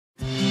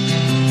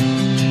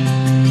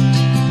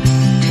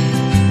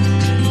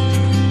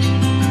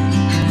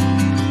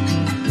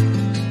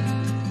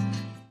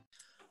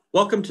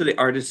Welcome to the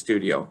Artist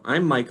Studio.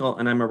 I'm Michael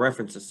and I'm a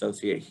reference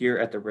associate here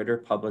at the Ritter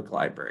Public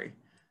Library.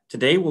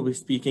 Today we'll be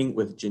speaking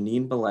with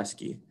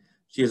Janine-Beleski.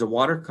 She is a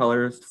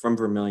watercolorist from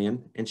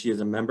Vermilion and she is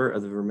a member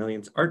of the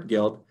Vermilion's Art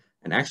Guild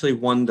and actually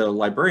won the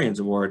Librarians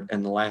Award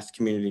in the last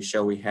community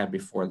show we had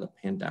before the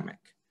pandemic.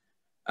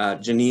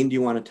 Janine, do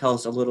you want to tell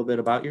us a little bit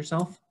about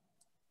yourself?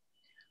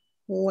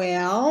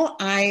 Well,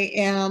 I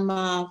am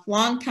a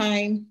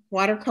longtime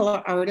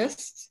watercolor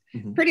artist,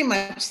 pretty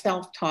much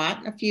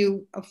self-taught, a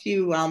few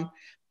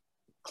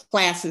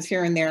classes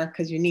here and there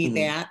because you need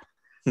that.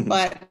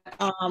 But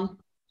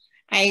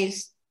I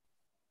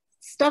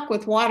stuck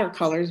with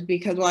watercolors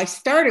because, well, I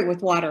started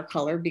with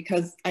watercolor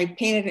because I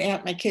painted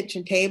at my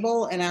kitchen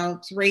table and I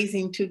was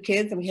raising two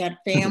kids and we had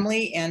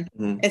family and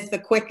it's the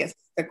quickest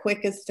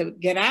to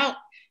get out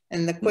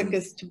and the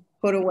quickest to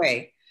put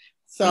away.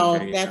 So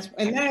and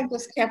then I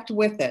just kept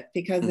with it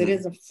because it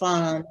is a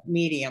fun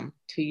medium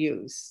to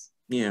use.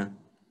 Yeah.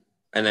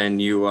 And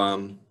then you,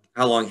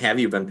 how long have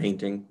you been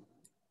painting?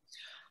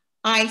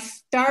 I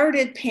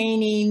started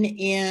painting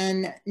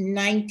in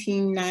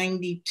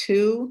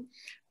 1992,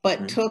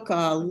 but took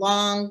a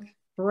long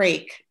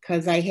break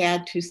because I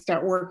had to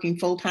start working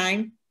full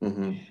time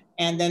and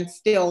then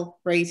still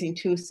raising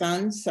two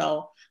sons.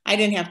 So I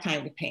didn't have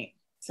time to paint.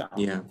 So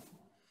yeah.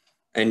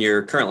 And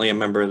you're currently a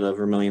member of the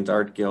Vermilion's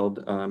Art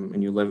Guild,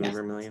 and you live in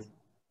Vermilion?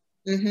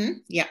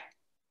 Yeah.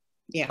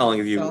 Yeah. How long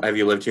have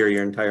you lived here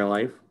your entire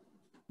life?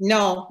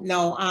 No.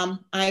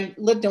 I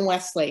lived in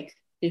Westlake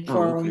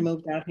before we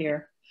moved out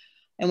here.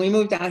 And we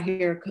moved out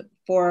here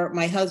for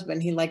my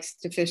husband. He likes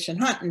to fish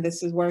and hunt, and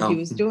this is where he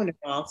was doing it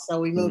all. So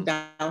we moved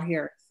out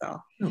here.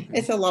 So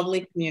it's a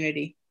lovely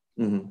community.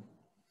 All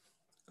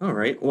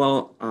right.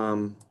 Well,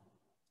 I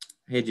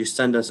had you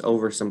send us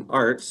over some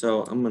art,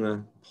 so I'm going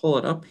to pull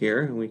it up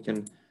here and we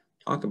can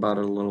talk about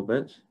it a little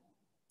bit.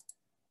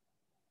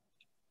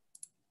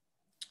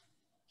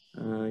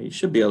 You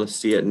should be able to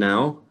see it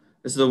now.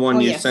 This is the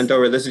one you sent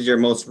over. This is your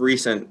most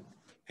recent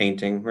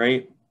painting,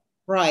 right?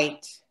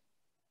 Right.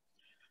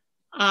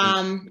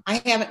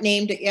 I haven't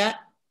named it yet.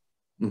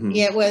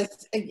 It was,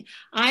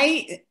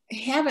 I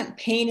haven't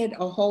painted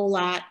a whole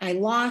lot. I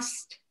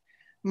lost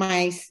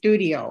my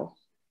studio.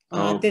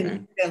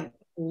 Didn't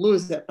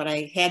lose it, but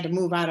I had to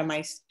move out of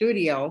my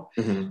studio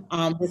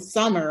this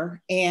summer,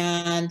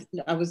 and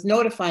I was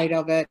notified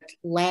of it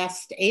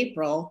last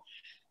April.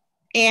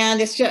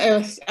 And it's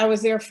just, I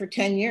was there for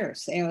 10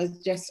 years. And it was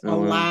just a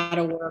lot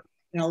of work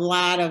and a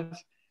lot of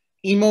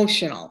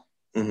emotional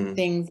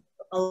things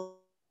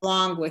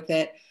along with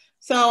it.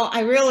 So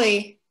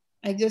I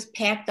just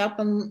packed up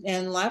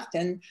and left,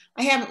 and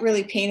I haven't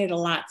really painted a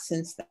lot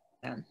since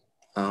then.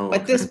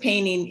 But this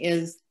painting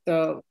is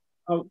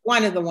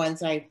one of the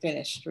ones I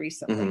finished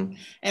recently.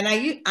 And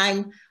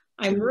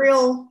I'm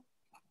real,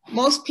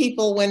 most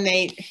people when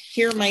they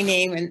hear my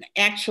name, and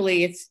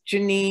actually it's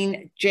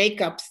Janine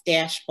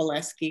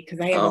Jacobs-Beleski, because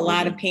I have a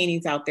lot of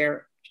paintings out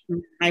there,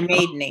 my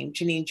maiden name,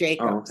 Janine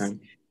Jacobs.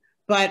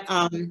 But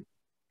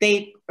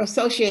they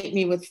associate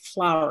me with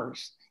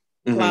flowers,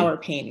 flower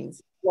paintings,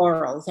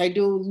 florals. I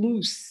do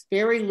loose,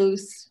 very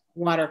loose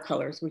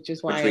watercolors, which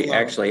is why we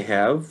actually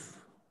have.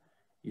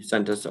 You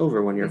sent us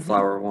over one of your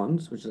flower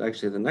ones, which is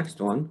actually the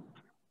next one.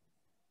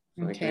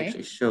 So I can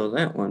actually show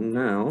that one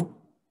now.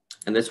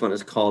 And this one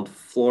is called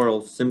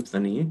Floral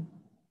Symphony.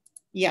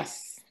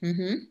 Yes.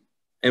 And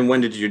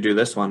when did you do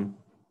this one?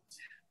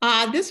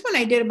 This one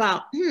I did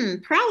about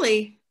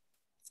probably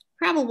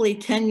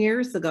 10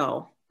 years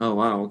ago. Oh,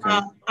 wow. Okay.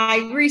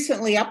 I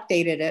recently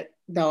updated it,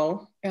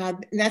 though.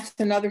 That's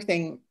another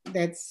thing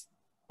that's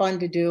fun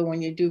to do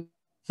when you do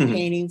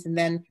paintings. And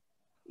then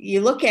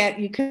you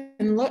can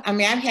look, I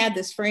mean, I've had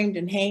this framed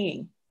and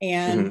hanging,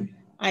 and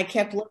I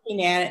kept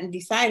looking at it and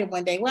decided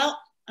one day, well,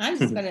 I'm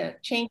just going to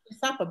change this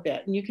up a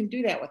bit. And you can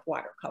do that with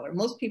watercolor.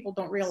 Most people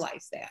don't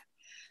realize that.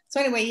 So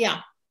anyway,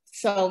 yeah.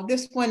 So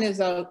this one is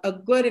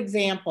a good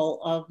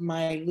example of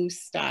my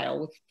loose style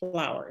with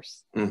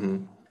flowers.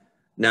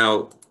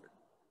 Now,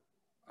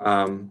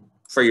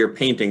 for your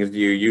paintings, do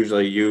you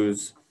usually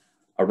use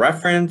a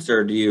reference,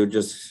 or do you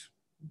just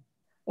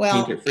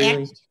paint it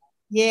freely?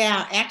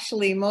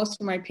 Actually, most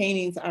of my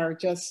paintings are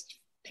just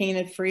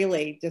painted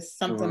freely, just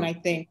something I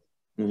think,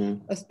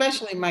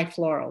 especially my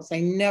florals. I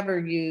never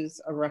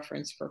use a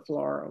reference for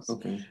florals.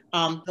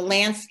 The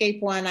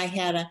landscape one,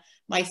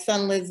 my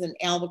son lives in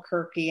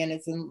Albuquerque and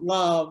is in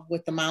love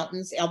with the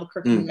mountains,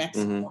 Albuquerque,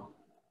 Mexico,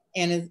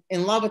 and is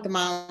in love with the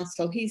mountains.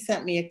 So he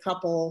sent me a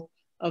couple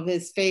of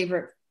his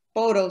favorite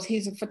photos.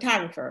 He's a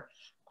photographer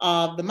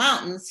of the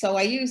mountains. So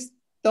I used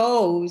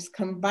those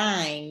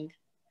combined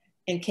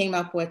and came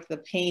up with the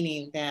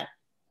painting that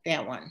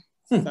one.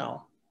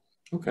 So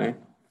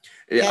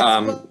a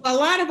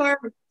lot of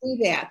artists do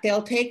that.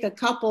 They'll take a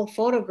couple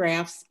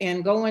photographs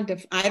and go into,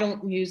 I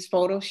don't use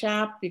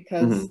Photoshop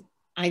because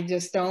I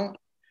just don't.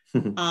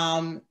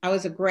 I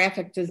was a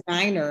graphic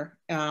designer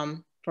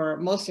for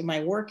most of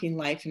my working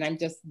life, and I'm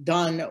just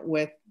done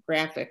with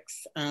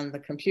graphics on the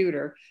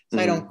computer. So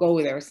I don't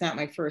go there. It's not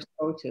my first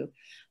go-to.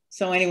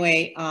 So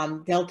anyway,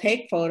 they'll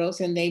take photos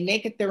and they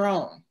make it their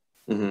own.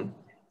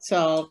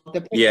 So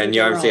the yeah, and pictures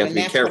you are obviously wrong, have to and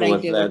be that's what careful I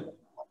with did that. with.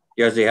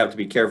 You obviously have to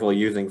be careful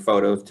using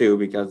photos too,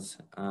 because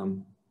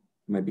it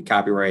might be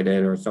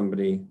copyrighted or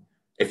somebody,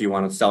 if you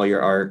want to sell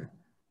your art.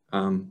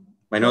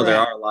 I know there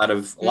are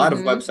Correct. a lot of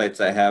websites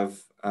that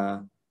have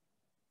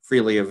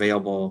freely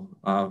available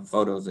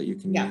photos that you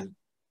can Yeah. use.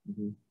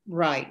 Mm-hmm.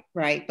 Right,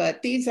 right.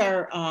 But these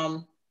are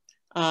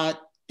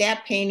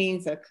that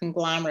painting's a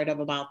conglomerate of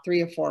about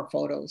 3 or 4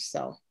 photos.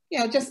 So, you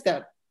know, just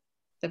the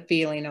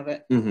feeling of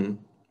it. Mm-hmm.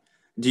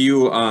 Do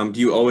you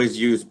always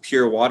use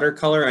pure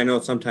watercolor? I know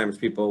sometimes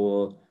people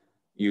will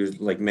use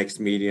like mixed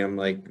medium,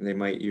 like they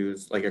might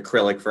use like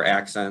acrylic for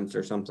accents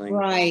or something.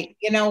 Right.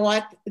 You know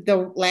what?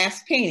 The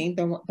last painting,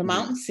 the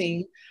mountain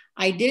scene,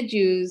 I did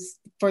use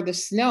for the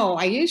snow.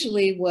 I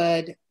usually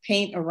would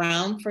paint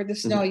around for the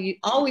snow. You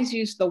always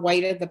use the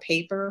white of the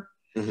paper.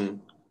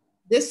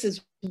 This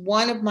is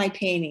one of my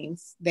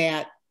paintings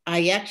that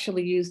I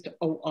actually used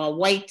a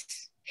white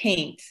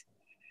paint,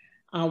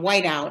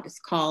 white out. It's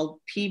called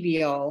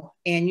PBO,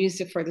 and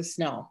used it for the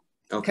snow.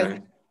 Okay.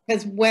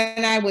 Because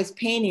when I was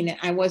painting it,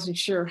 I wasn't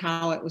sure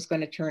how it was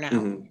going to turn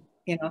out.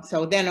 You know,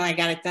 so then when I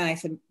got it done, I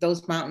said,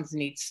 those mountains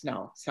need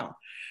snow. So,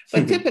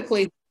 but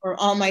typically for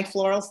all my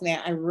florals and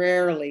that, I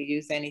rarely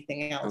use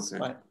anything else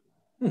but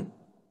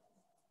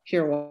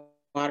pure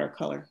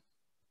watercolor.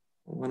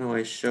 Why don't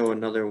I show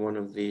another one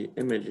of the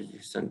images you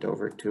sent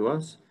over to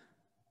us?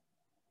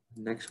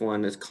 Next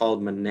one is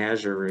called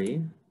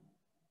Menagerie.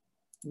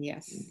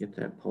 Yes. Get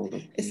that pulled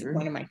up here. This is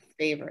one of my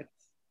favorites.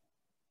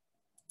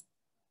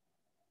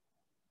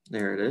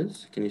 There it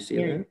is. Can you see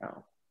there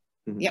that?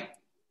 You go. Yep.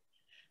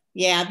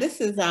 Yeah, this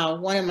is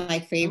one of my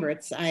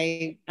favorites.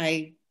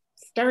 I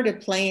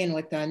started playing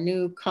with a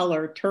new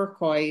color,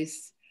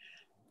 turquoise,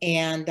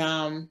 and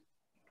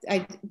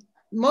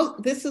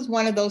this is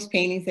one of those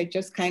paintings that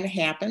just kind of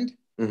happened,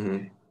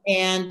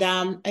 and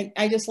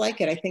I just like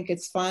it. I think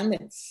it's fun.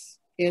 It's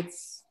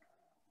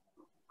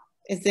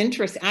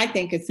interesting. I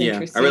think it's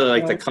interesting. I really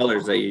like the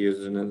colors that you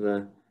use in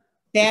the.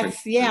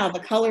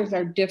 The colors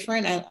are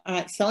different.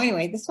 So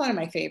anyway, this is one of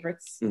my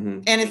favorites,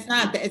 and it's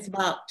not. It's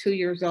about 2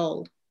 years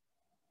old.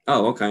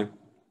 Oh, okay.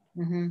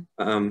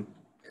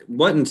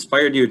 What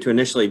inspired you to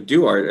initially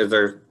do art? Is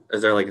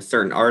there like a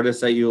certain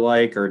artist that you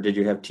like, or did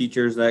you have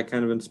teachers that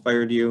kind of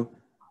inspired you?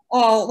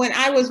 Oh, when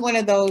I was one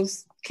of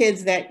those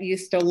kids that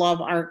used to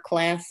love art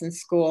class in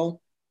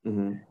school,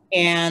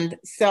 and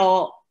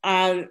so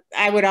I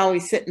would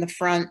always sit in the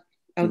front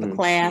of the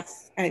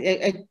class.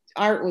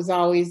 Art was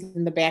always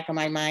in the back of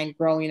my mind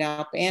growing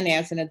up and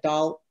as an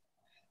adult.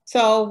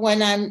 So when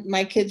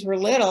my kids were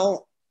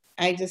little,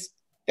 I just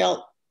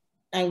felt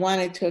I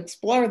wanted to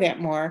explore that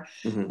more.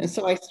 And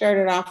so I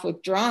started off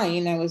with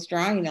drawing. I was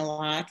drawing a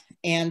lot,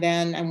 and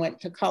then I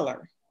went to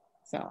color.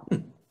 So,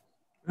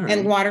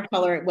 and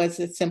watercolor, it was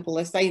the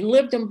simplest. I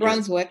lived in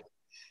Brunswick,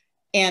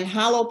 and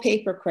hollow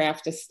paper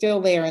craft is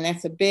still there. And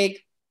it's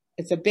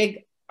a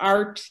big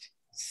art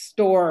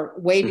store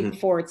way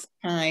before its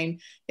time.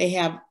 They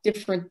have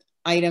different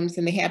items,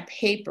 and they have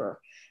paper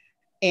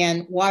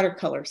and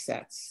watercolor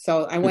sets.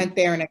 So I went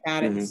there and I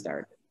got it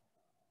started.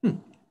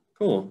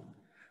 Cool.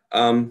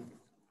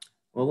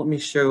 Well, let me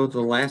show the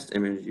last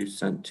image you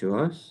sent to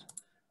us.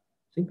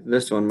 I think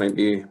this one might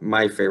be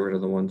my favorite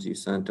of the ones you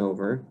sent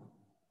over.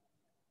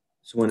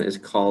 This one is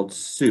called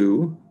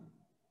Sue.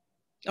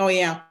 Oh,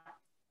 yeah.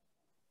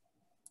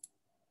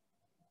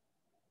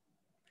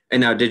 And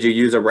now, did you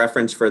use a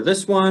reference for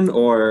this one,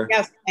 or?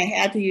 Yes, I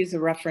had to use a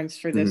reference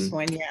for this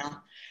one, yeah.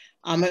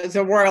 It was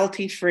a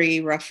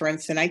royalty-free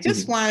reference, and I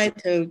just wanted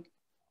to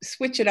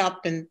switch it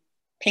up and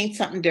paint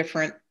something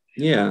different.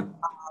 Yeah.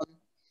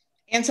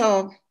 And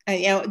so,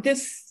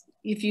 this,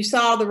 if you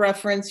saw the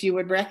reference, you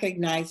would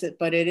recognize it,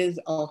 but it is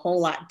a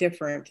whole lot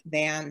different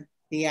than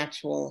the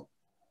actual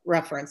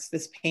reference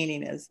this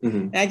painting is.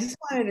 And I just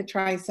wanted to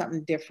try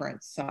something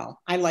different. So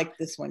I like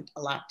this one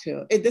a lot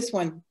too. This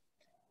one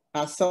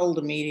sold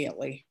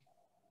immediately.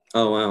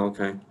 Oh, wow.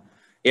 Okay.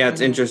 Yeah,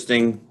 it's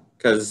interesting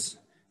because,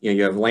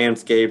 you have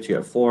landscapes, you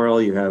have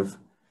floral, you have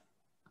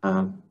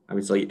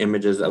obviously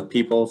images of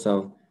people.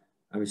 So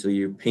obviously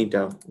you paint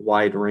a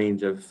wide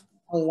range of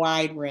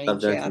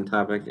subjects and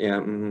topics. Yeah.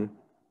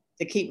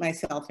 To keep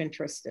myself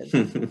interested.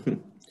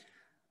 Do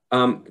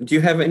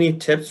you have any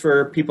tips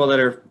for people that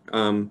are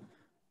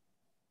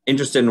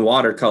interested in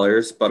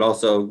watercolors, but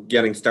also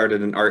getting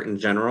started in art in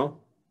general?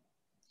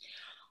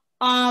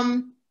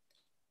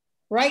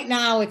 Right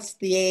now, it's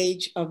the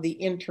age of the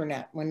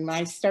internet. When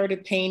I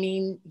started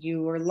painting,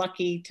 you were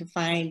lucky to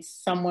find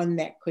someone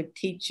that could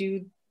teach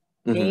you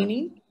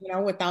painting,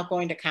 without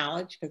going to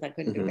college, because I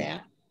couldn't do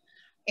that.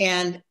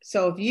 And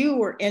so if you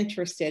were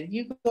interested,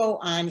 you go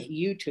on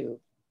YouTube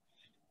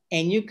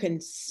and you can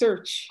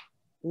search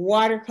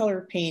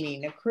watercolor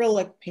painting,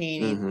 acrylic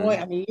painting,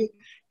 oil,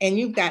 and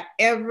you've got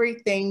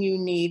everything you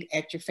need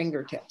at your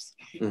fingertips.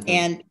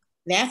 And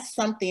that's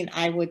something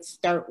I would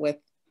start with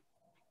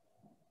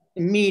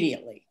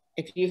immediately.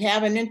 If you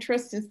have an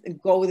interest,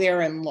 go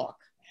there and look.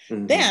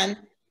 Then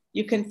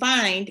you can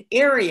find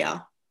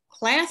area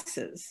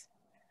classes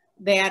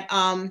that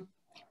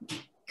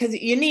because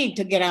you need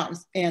to get out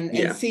and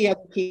Yeah. see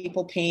other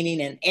people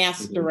painting and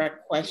ask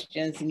direct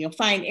questions, and you'll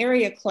find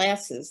area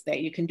classes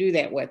that you can do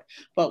that with.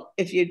 But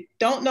if you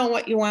don't know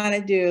what you want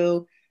to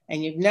do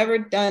and you've never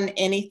done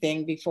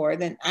anything before,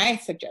 then I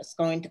suggest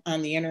going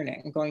on the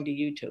internet and going to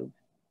YouTube.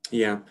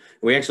 Yeah,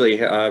 we actually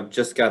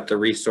just got the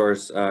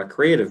resource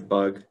Creative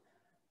Bug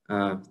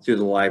through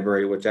the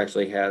library, which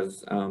actually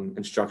has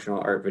instructional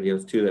art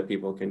videos too that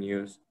people can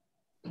use.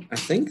 I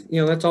think,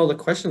 that's all the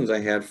questions I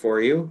had for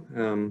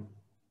you.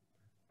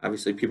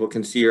 Obviously, people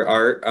can see your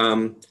art.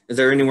 Is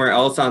there anywhere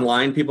else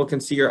online people can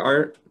see your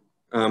art?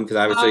 Because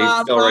obviously,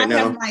 still right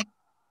now.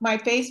 My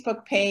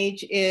Facebook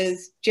page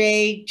is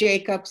J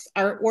Jacobs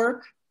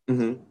Artwork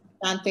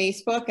on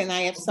Facebook, and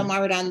I have some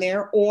art on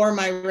there, or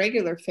my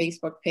regular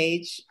Facebook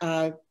page,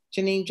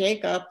 Janine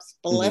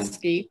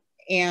Jacobs-Beleski,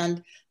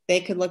 and they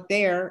could look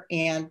there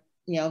and,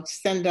 you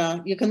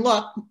can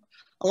look.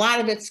 A lot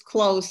of it's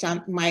closed.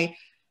 On my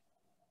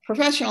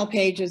professional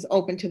page is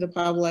open to the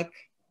public.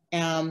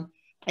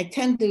 I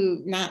tend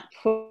to not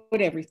put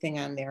everything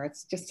on there.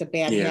 It's just a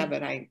bad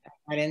habit I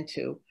got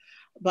into.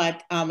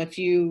 But if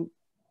you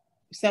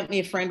sent me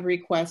a friend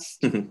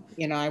request, I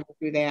will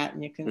do that,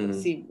 and you can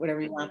see whatever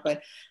you want.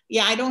 But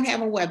yeah, I don't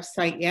have a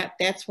website yet.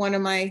 That's one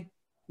of my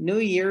New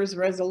Year's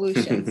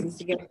resolutions is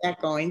to get that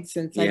going,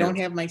 since I don't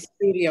have my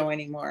studio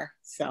anymore.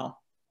 So.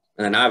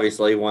 And then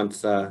obviously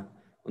once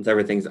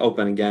everything's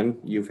open again,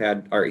 you've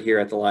had art here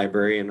at the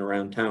library and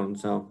around town.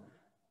 So.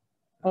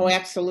 Oh,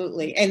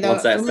 absolutely. And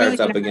once that starts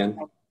up again.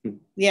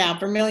 Yeah,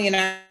 Vermilion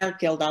Art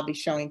Guild, I'll be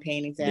showing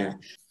paintings at. Yeah.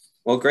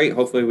 Well, great.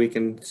 Hopefully we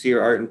can see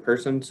your art in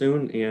person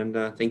soon.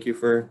 And thank you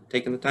for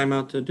taking the time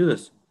out to do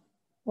this.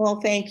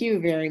 Well, thank you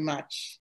very much.